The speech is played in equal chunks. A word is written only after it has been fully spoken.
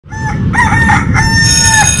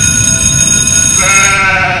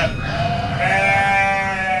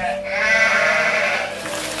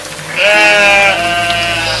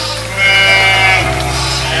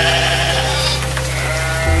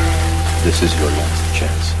This is your last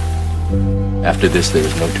chance. After this, there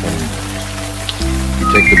is no turning back. You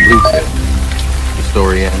take the blue pill, the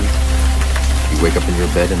story ends. You wake up in your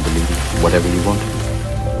bed and believe whatever you want to.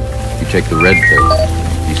 You take the red pill,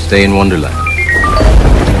 you stay in Wonderland.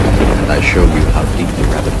 And I show you how deep the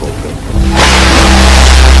rabbit hole goes.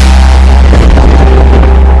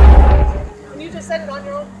 You just said it on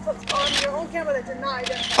your own camera that you're not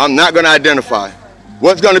identifying. I'm not going to identify.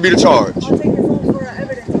 What's going to be the charge? I'll take your phone for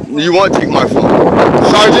evidence. You won't take my phone.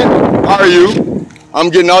 Sergeant, how are you? I'm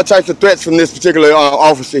getting all types of threats from this particular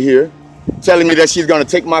officer here, telling me that she's going to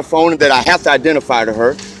take my phone and that I have to identify to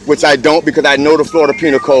her, which I don't because I know the Florida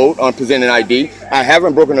Penal Code on presenting ID. I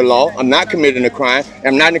haven't broken the law. I'm not committing a crime.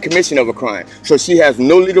 I'm not in the commission of a crime. So she has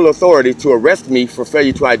no legal authority to arrest me for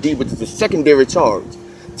failure to ID, which is a secondary charge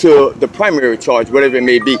to the primary charge, whatever it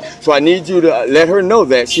may be. So I need you to let her know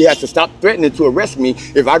that she has to stop threatening to arrest me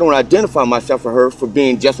if I don't identify myself for her for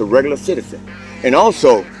being just a regular citizen. And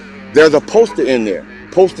also, there's a poster in there,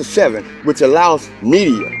 poster 7, which allows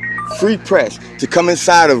media, free press, to come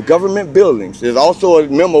inside of government buildings. There's also a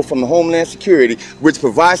memo from the Homeland Security, which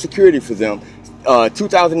provides security for them,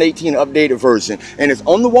 2018 updated version. And it's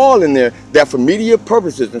on the wall in there that for media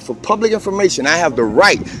purposes and for public information, I have the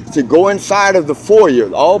right to go inside of the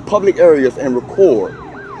foyer, all public areas, and record.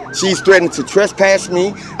 She's threatened to trespass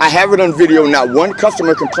me. I have it on video, not one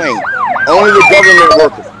customer complained. Only the government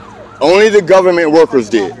workers. Only the government workers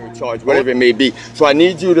did. Charge, whatever it may be. So I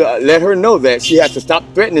need you to let her know that she has to stop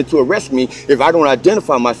threatening to arrest me if I don't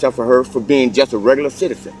identify myself for her for being just a regular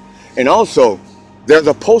citizen. And also, there's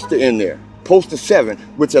a poster in there, poster 7,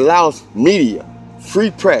 which allows media,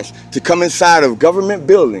 free press, to come inside of government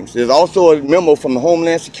buildings. There's also a memo from the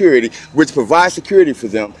Homeland Security, which provides security for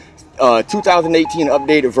them, 2018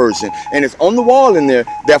 updated version. And it's on the wall in there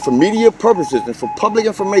that for media purposes and for public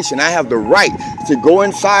information, I have the right to go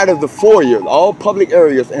inside of the foyer, all public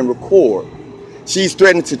areas, and record. She's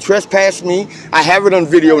threatened to trespass me. I have it on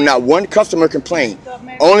video, not one customer complained.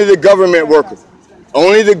 Only the government workers.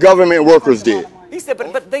 Only the government workers did. He said,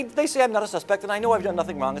 but they say I'm not a suspect and I know I've done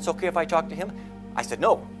nothing wrong. It's okay if I talk to him? I said,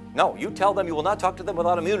 no, you tell them you will not talk to them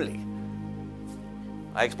without immunity.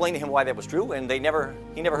 I explained to him why that was true, and he never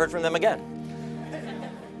heard from them again.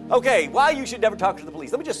 Okay, why you should never talk to the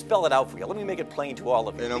police. Let me just spell it out for you. Let me make it plain to all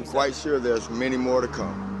of you. And I'm quite sure there's many more to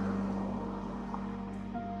come.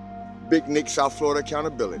 Big NicK, South Florida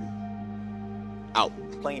Accountability. Out.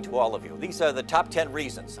 Plain to all of you. These are the top 10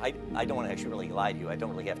 reasons. I don't want to actually really lie to you. I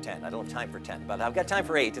don't really have 10. I don't have time for 10, but I've got time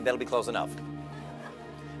for 8, and that'll be close enough.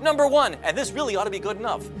 Number 1, and this really ought to be good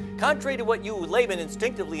enough. Contrary to what you laymen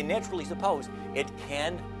instinctively and naturally suppose, it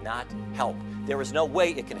cannot help. There is no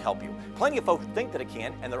way it can help you. Plenty of folks think that it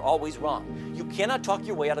can, and they're always wrong. You cannot talk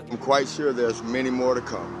your way out of... I'm quite sure there's many more to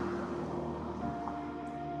come.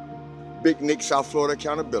 Big NicK, South Florida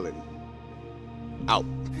Accountability. Out.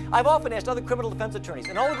 I've often asked other criminal defense attorneys,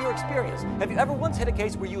 in all of your experience, have you ever once had a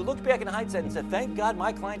case where you looked back in hindsight and said, thank God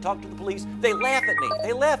my client talked to the police? They laugh at me.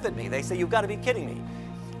 They laugh at me. They say, you've got to be kidding me.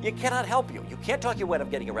 You cannot help you. You can't talk your way out of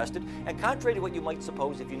getting arrested. And contrary to what you might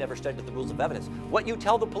suppose if you never studied the rules of evidence, what you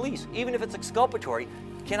tell the police, even if it's exculpatory,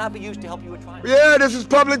 cannot be used to help you in trial. Yeah, this is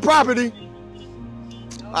public property.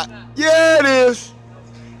 Yeah, it is.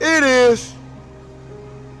 It is.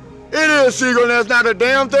 It is, Siegel, and there's not a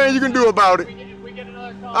damn thing you can do about it.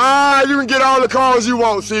 You can get all the calls you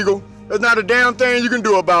want, Siegel. There's not a damn thing you can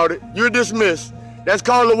do about it. You're dismissed. That's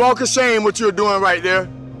called a walk of shame, what you're doing right there.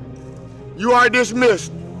 You are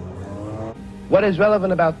dismissed. What is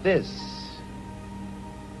relevant about this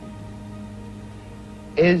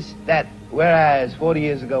is that whereas 40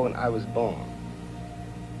 years ago when I was born,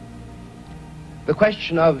 the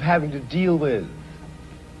question of having to deal with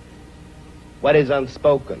what is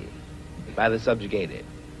unspoken by the subjugated,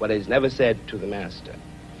 what is never said to the master,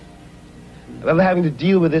 of having to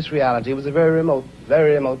deal with this reality was a very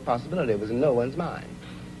remote possibility. It was in no one's mind.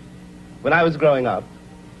 When I was growing up,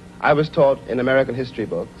 I was taught in American history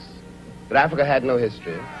books that Africa had no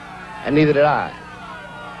history, and neither did I.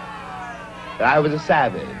 That I was a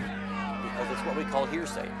savage. Because it's what we call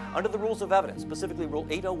hearsay. Under the rules of evidence, specifically Rule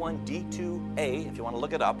 801D2A, if you want to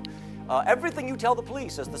look it up, everything you tell the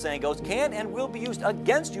police, as the saying goes, can and will be used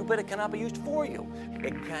against you, but it cannot be used for you.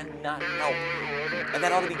 It cannot help. And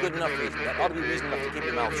that ought to be good enough reason. That ought to be reason enough to keep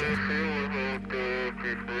your mouth shut.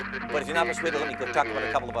 But if you're not persuaded, let me talk about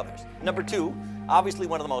a couple of others. Number 2, obviously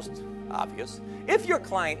one of the most obvious. If your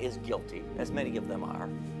client is guilty, as many of them are,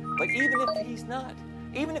 But even if he's not,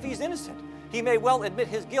 even if he's innocent, he may well admit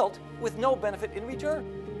his guilt with no benefit in return.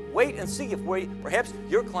 Wait and see if perhaps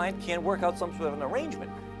your client can work out some sort of an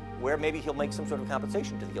arrangement where maybe he'll make some sort of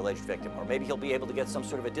compensation to the alleged victim, or maybe he'll be able to get some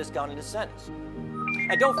sort of a discount in his sentence.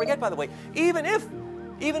 And don't forget, by the way, even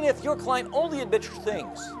if your client only admits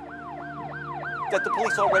things that the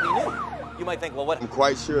police already knew, you might think, well, what? I'm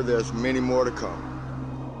quite sure there's many more to come.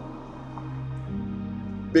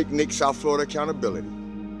 Big NicK, South Florida Accountability.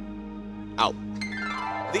 Out.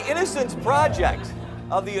 The Innocence Project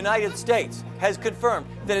of the United States has confirmed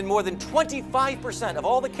that in more than 25% of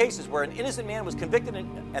all the cases where an innocent man was convicted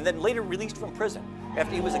and then later released from prison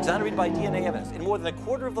after he was exonerated by DNA evidence, in more than a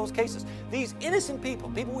quarter of those cases, these innocent people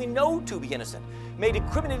we know to be innocent, made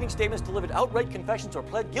incriminating statements, delivered outright confessions, or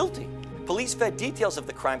pled guilty. Police fed details of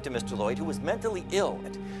the crime to Mr. Lloyd, who was mentally ill.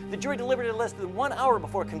 The jury deliberated less than 1 hour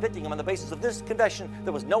before convicting him on the basis of this confession.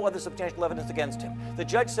 There was no other substantial evidence against him. The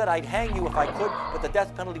judge said, I'd hang you if I could, but the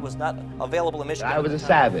death penalty was not available in Michigan. I was a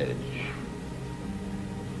savage,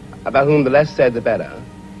 about whom the less said the better,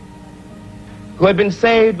 who had been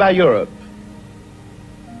saved by Europe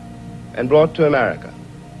and brought to America.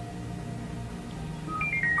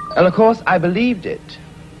 And of course, I believed it.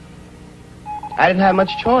 I didn't have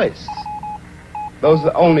much choice. Those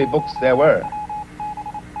are the only books there were.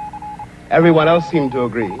 Everyone else seemed to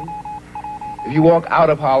agree. If you walk out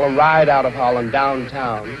of Harlem, ride out of Harlem,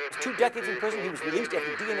 downtown. 2 decades in prison, he was released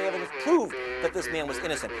after DNA evidence proved that this man was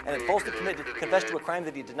innocent and had falsely confessed to a crime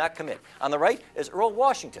that he did not commit. On the right is Earl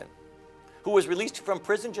Washington, who was released from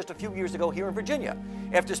prison just a few years ago here in Virginia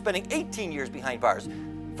after spending 18 years behind bars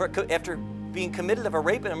after being committed of a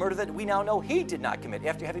rape and a murder that we now know he did not commit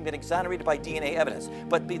after having been exonerated by DNA evidence.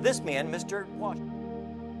 But this man, Mr. Washington.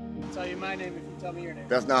 I'll tell you my name if you tell me your name.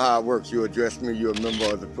 That's not how it works. You address me, you're a member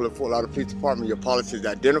of the Fort Lauderdale Police Department. Your policy is to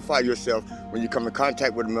identify yourself when you come in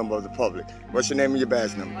contact with a member of the public. What's your name and your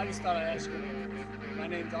badge number? I just thought I'd ask you. My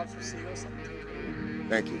name's Officer Siegel, 17.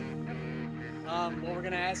 Thank you. What we're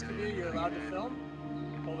gonna ask of you, you're allowed to film,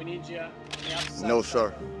 but we need you on the opposite side. No,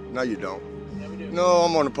 sir. No, you don't. Yeah, we do. No,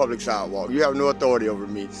 I'm on the public sidewalk. You have no authority over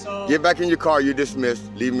me. So, get back in your car, you're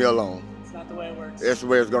dismissed. Leave me alone. it's not the way it works. That's the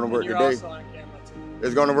way it's gonna work You're today. also on camera too.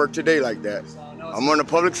 It's gonna work today like that. So, no, I'm on the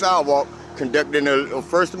public sidewalk conducting a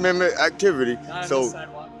First Amendment activity. Not on So, this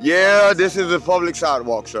sidewalk. yeah, this is a public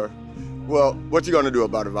sidewalk, sir. Well, what you gonna do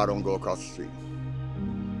about it if I don't go across the street?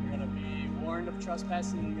 You're gonna be warned of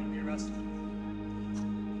trespassing and you're gonna be arrested.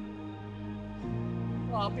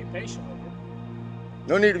 Well, I'll be patient with you.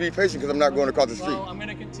 No need to be patient because I'm not going across the street. Well, I'm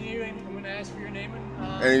gonna continue and I'm gonna ask for your name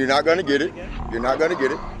and And you're not gonna get it. You're not gonna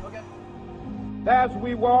get it. Okay. As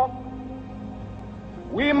we walk,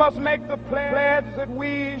 we must make the pledge that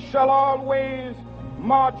we shall always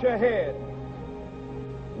march ahead.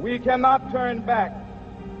 We cannot turn back.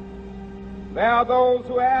 There are those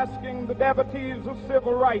who are asking the devotees of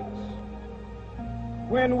civil rights,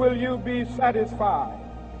 when will you be satisfied?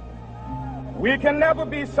 We can never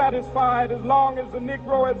be satisfied as long as the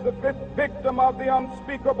Negro is the victim of the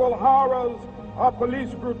unspeakable horrors of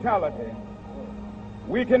police brutality.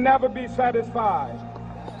 We can never be satisfied.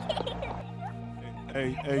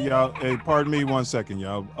 Hey, y'all. Hey, pardon me 1 second,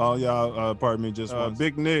 y'all. All y'all, pardon me just one.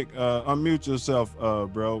 Big NicK, unmute yourself,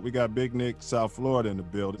 bro. We got Big NicK, South Florida in the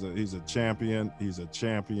building. He's a champion. He's a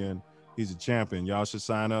champion. He's a champion. Y'all should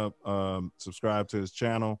sign up, subscribe to his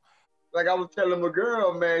channel. Like I was telling my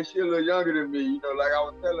girl, man, she a little younger than me. You know, like I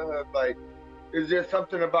was telling her, like, it's just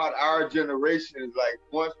something about our generation. It's like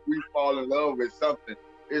once we fall in love with something,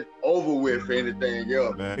 it's over with for anything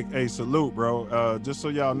else. Man. Hey, salute, bro. Just so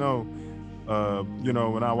y'all know, you know,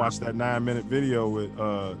 when I watched that 9-minute video with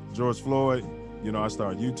George Floyd, you know, I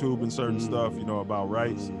started YouTubing certain stuff, you know, about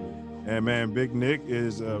rights. And man, Big NicK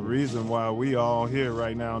is a reason why we all here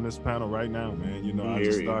right now on this panel right now, man. You know, I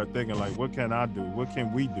just started thinking like, what can I do? What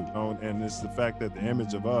can we do? You know, and it's the fact that the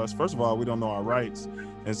image of us, first of all, we don't know our rights.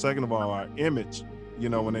 And second of all, our image, you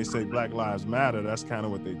know, when they say Black Lives Matter, that's kind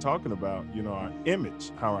of what they're talking about. You know, our image,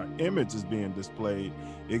 how our image is being displayed.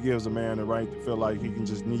 It gives a man the right to feel like he can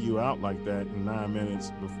just knee you out like that in 9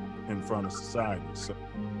 minutes in front of society. So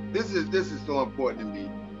this is so important to me.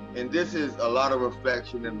 And this is a lot of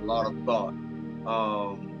reflection and a lot of thought.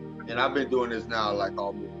 And I've been doing this now like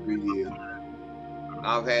almost 3 years.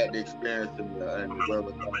 I've had the experience and the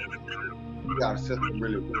wherewithal. We got a system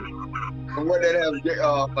really good. And what that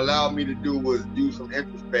has allowed me to do was do some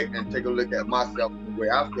introspect and take a look at myself and the way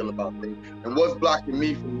I feel about things. And what's blocking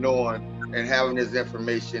me from knowing and having this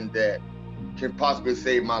information that can possibly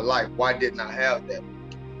save my life. Why didn't I have that?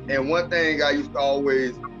 And one thing I used to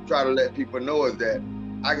always try to let people know is that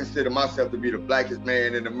I consider myself to be the blackest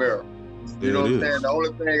man in the mirror. You know what I'm saying? The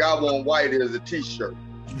only thing I want white is a T-shirt.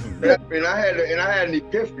 And I had an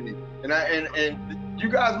epiphany, and you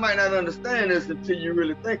guys might not understand this until you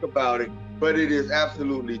really think about it, but it is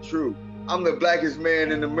absolutely true. I'm the blackest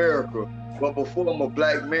man in America, but before I'm a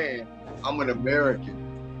black man, I'm an American.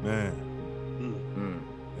 Man,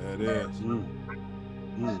 that is.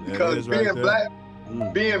 Because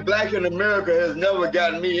being black in America has never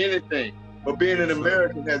gotten me anything, but being an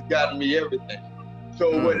American has gotten me everything.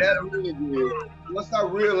 So what that really is, once I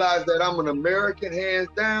realized that I'm an American, hands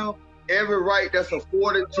down, every right that's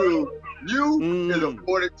afforded to you is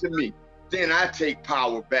afforded to me. Then I take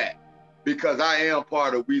power back because I am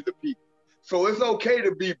part of we the people. So it's okay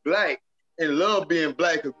to be black and love being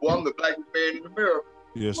black because I'm the blackest man in America.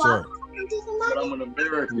 Yes, sir. But I'm an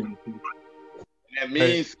American. And that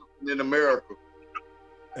means something in America.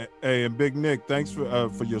 Hey, and Big Nick, thanks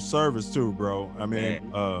for your service too, bro. I mean,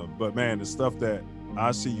 but man, the stuff that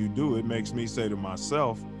I see you do, it makes me say to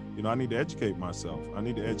myself, you know, I need to educate myself. I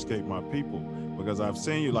need to educate my people because I've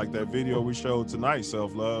seen you like that video we showed tonight,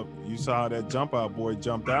 Self Love. You saw how that jump out boy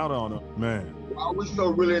jumped out on him, man. We're so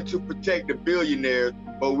willing to protect the billionaires,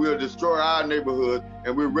 but we'll destroy our neighborhood,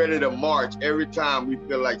 and we're ready to march every time we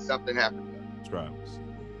feel like something happened. Travis.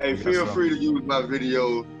 Hey, feel free to use my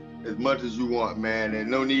videos as much as you want, man, and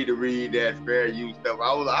no need to read that fair use stuff.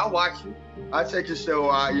 I watch you. I check your show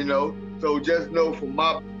out, you know. So just know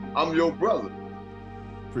I'm your brother.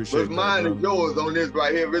 Appreciate what's mine is yours on this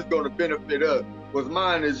right here. If it's going to benefit us, what's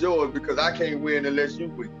mine is yours because I can't win unless you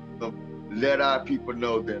win. So let our people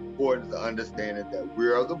know the importance of understanding that we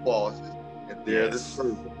are the bosses and they're the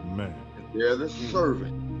servant. Man. And they're the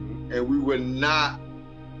servant. And we would not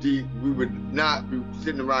be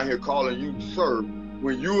sitting around here calling you sir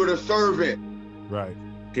when you were the servant. Right.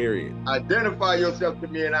 Period. Identify yourself to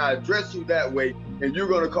me and I address you that way, and you're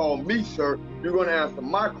going to call me sir. You're going to answer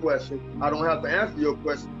my question. I don't have to answer your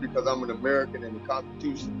question because I'm an American and the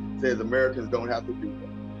Constitution says Americans don't have to do that.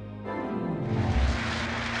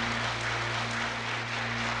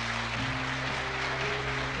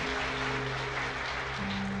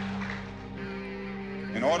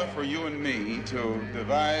 In order for you and me to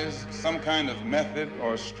devise some kind of method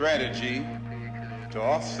or strategy to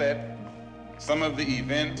offset some of the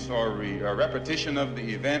events or a repetition of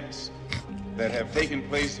the events that have taken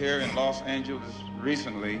place here in Los Angeles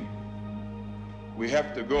recently, we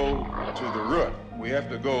have to go to the root. We have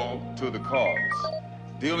to go to the cause.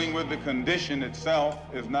 Dealing with the condition itself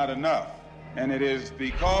is not enough. And it is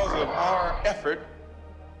because of our effort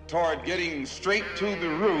toward getting straight to the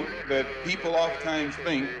root that people oftentimes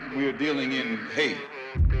think we are dealing in hate.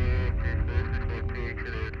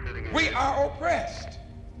 We are oppressed.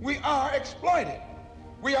 We are exploited.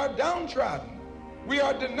 We are downtrodden. We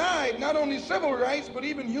are denied not only civil rights, but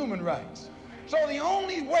even human rights. So the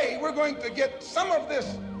only way we're going to get some of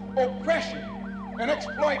this oppression and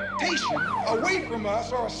exploitation away from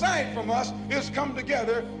us or aside from us is come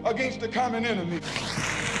together against the common enemy.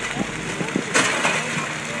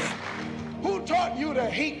 Who taught you to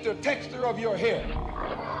hate the texture of your hair?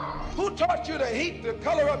 Who taught you to hate the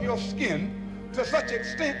color of your skin to such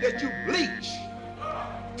extent that you bleach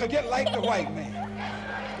to get like the white man?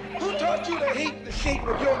 Who taught you to hate the shape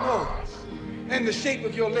of your nose and the shape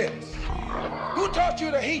of your lips? Who taught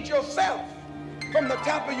you to hate yourself from the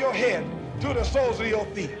top of your head to the soles of your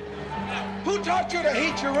feet? Who taught you to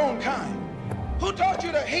hate your own kind? Who taught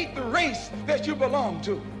you to hate the race that you belong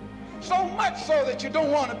to? So much so that you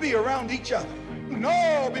don't want to be around each other.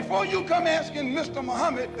 No, before you come asking Mr.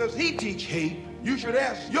 Muhammad, does he teach hate, you should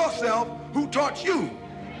ask yourself, who taught you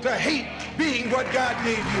to hate being what God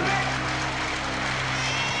gave you?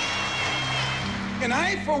 And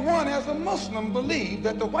I, for one, as a Muslim, believe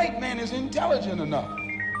that the white man is intelligent enough.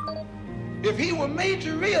 If he were made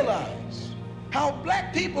to realize how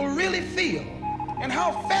black people really feel and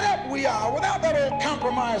how fed up we are without that old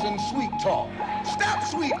compromise and sweet talk. Stop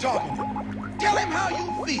sweet talking him. Tell him how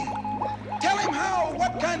you feel. Tell him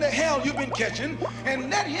what kind of hell you've been catching,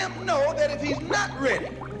 and let him know that if he's not ready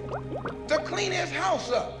to clean his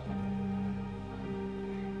house up,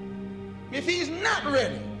 if he's not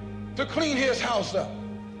ready to clean his house up,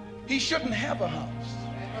 he shouldn't have a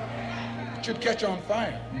house. It should catch on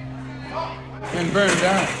fire and burn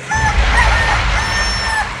down.